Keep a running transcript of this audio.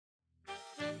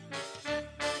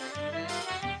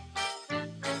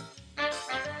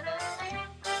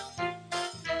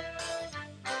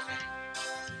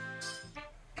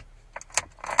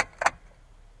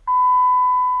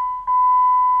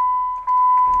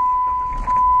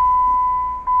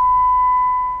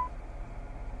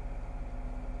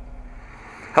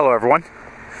Hello everyone.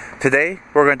 Today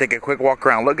we're going to take a quick walk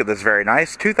around look at this very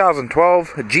nice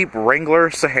 2012 Jeep Wrangler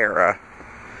Sahara.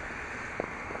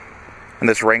 And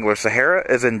this Wrangler Sahara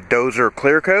is in Dozer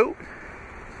clear coat.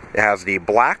 It has the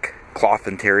black cloth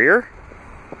interior.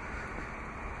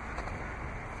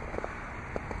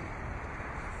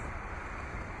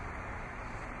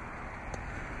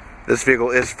 This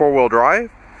vehicle is four-wheel drive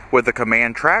with a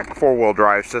command track four-wheel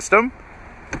drive system.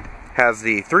 Has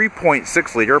the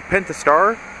 3.6 liter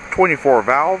Pentastar 24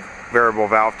 valve variable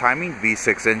valve timing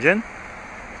V6 engine.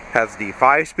 Has the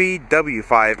 5-speed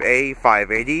W5A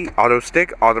 580 auto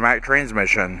stick automatic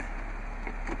transmission.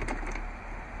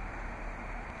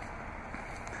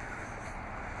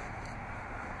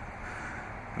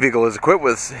 Vehicle is equipped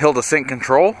with hill descent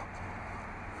control,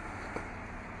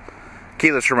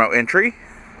 keyless remote entry.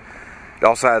 It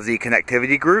also has the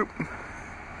connectivity group,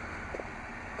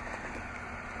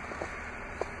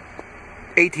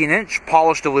 18-inch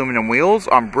polished aluminum wheels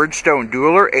on Bridgestone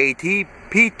Dueler AT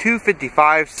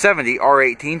P255/70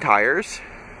 R18 tires,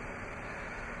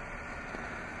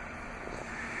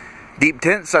 deep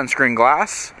tint sunscreen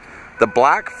glass, the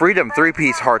black Freedom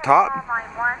 3-piece hardtop,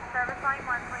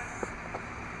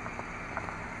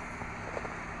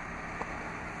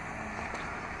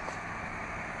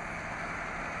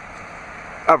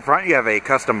 up front you have a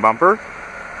custom bumper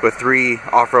with 3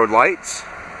 off-road lights.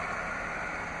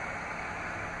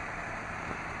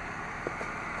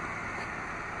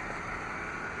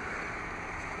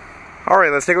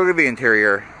 Alright, let's take a look at the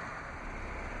interior.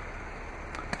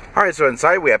 Alright, so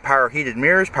inside we have power heated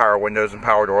mirrors, power windows, and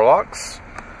power door locks.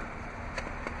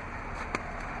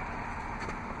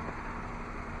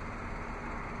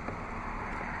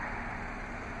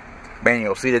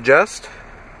 Manual seat adjust.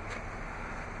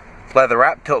 Leather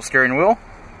wrap tilt steering wheel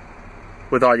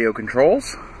with audio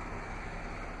controls.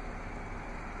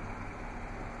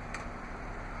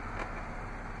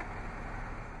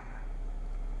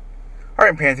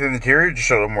 Alright, panning through the interior to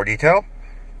show a little more detail.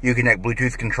 You connect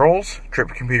Bluetooth controls, trip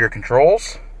computer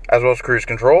controls, as well as cruise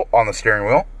control on the steering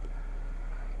wheel.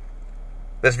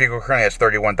 This vehicle currently has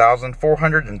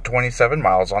 31,427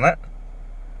 miles on it.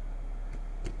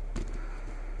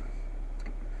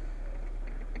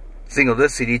 Single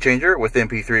disc CD changer with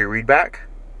MP3 readback,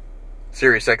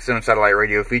 Sirius XM satellite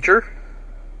radio feature,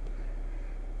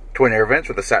 twin air vents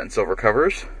with the satin silver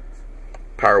covers,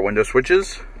 power window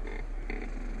switches.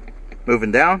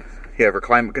 Moving down, you have your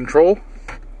climate control,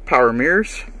 power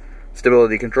mirrors,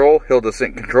 stability control, hill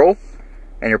descent control,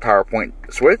 and your power point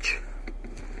switch.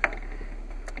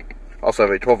 Also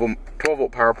have a 12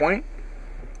 volt power point.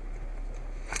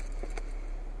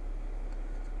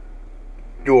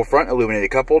 Dual front illuminated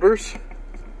cup holders.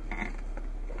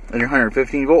 And your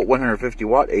 115 volt, 150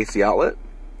 watt AC outlet.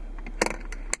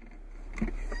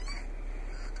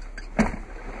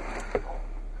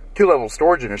 Two-level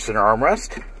storage in your center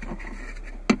armrest,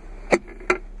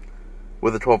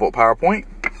 with a 12 volt power point.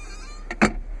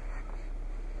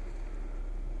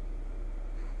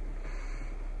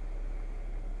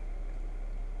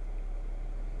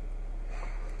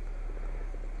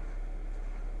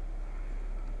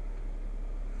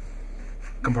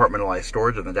 Compartmentalized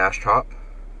storage on the dash top.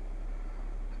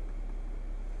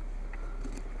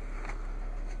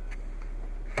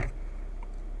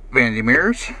 Vanity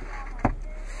mirrors.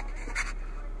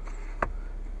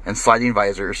 And sliding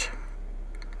visors.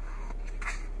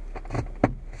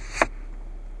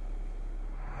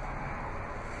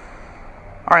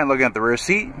 Alright, looking at the rear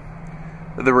seat.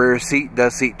 The rear seat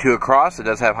does seat 2 across. It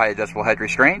does have high adjustable head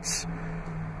restraints.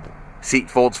 Seat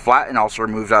folds flat and also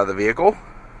removes out of the vehicle.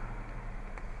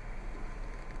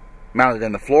 Mounted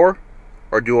in the floor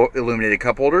are dual illuminated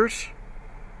cup holders.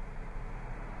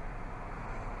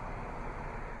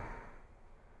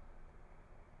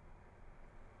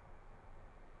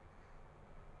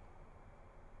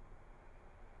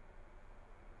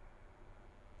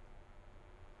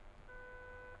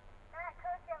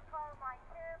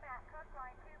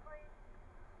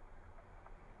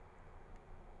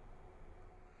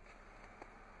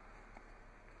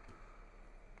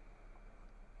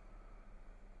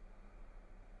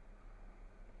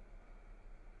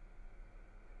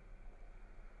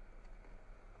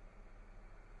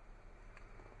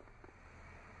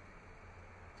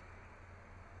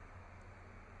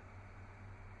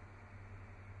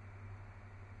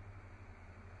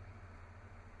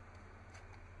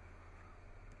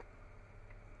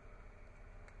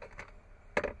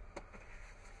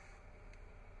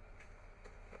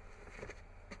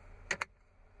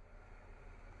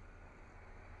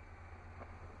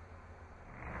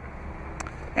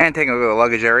 And taking a look at the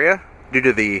luggage area, due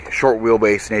to the short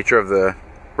wheelbase nature of the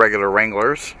regular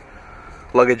Wranglers,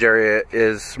 Luggage area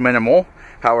is minimal,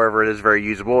 however it is very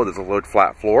usable. It is a load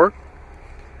flat floor.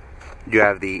 You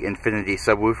have the Infinity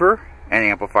subwoofer and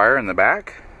amplifier in the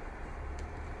back.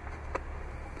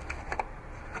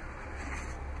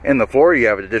 In the floor you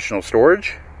have additional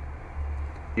storage.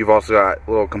 You've also got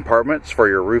little compartments for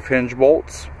your roof hinge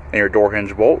bolts and your door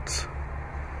hinge bolts.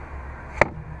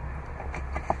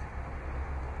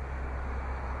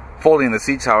 Folding the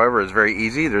seats, however, is very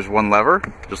easy. There's one lever,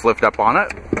 just lift up on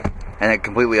it, and it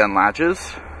completely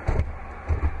unlatches,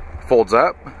 folds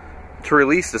up. To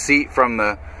release the seat from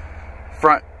the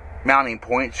front mounting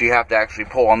points, you have to actually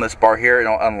pull on this bar here and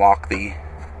it'll unlock the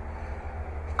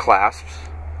clasps.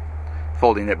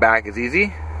 Folding it back is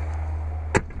easy.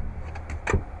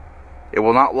 It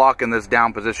will not lock in this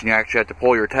down position. You actually have to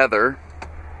pull your tether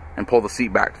and pull the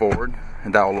seat back forward,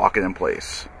 and that will lock it in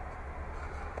place.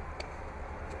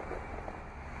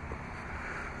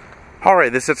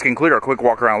 Alright, this does conclude our quick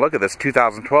walk around look at this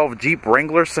 2012 Jeep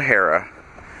Wrangler Sahara.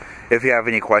 If you have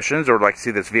any questions or would like to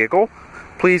see this vehicle,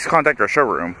 please contact our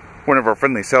showroom. One of our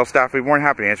friendly sales staff will be more than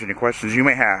happy to answer any questions you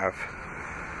may have.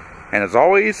 And as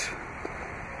always,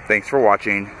 thanks for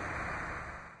watching.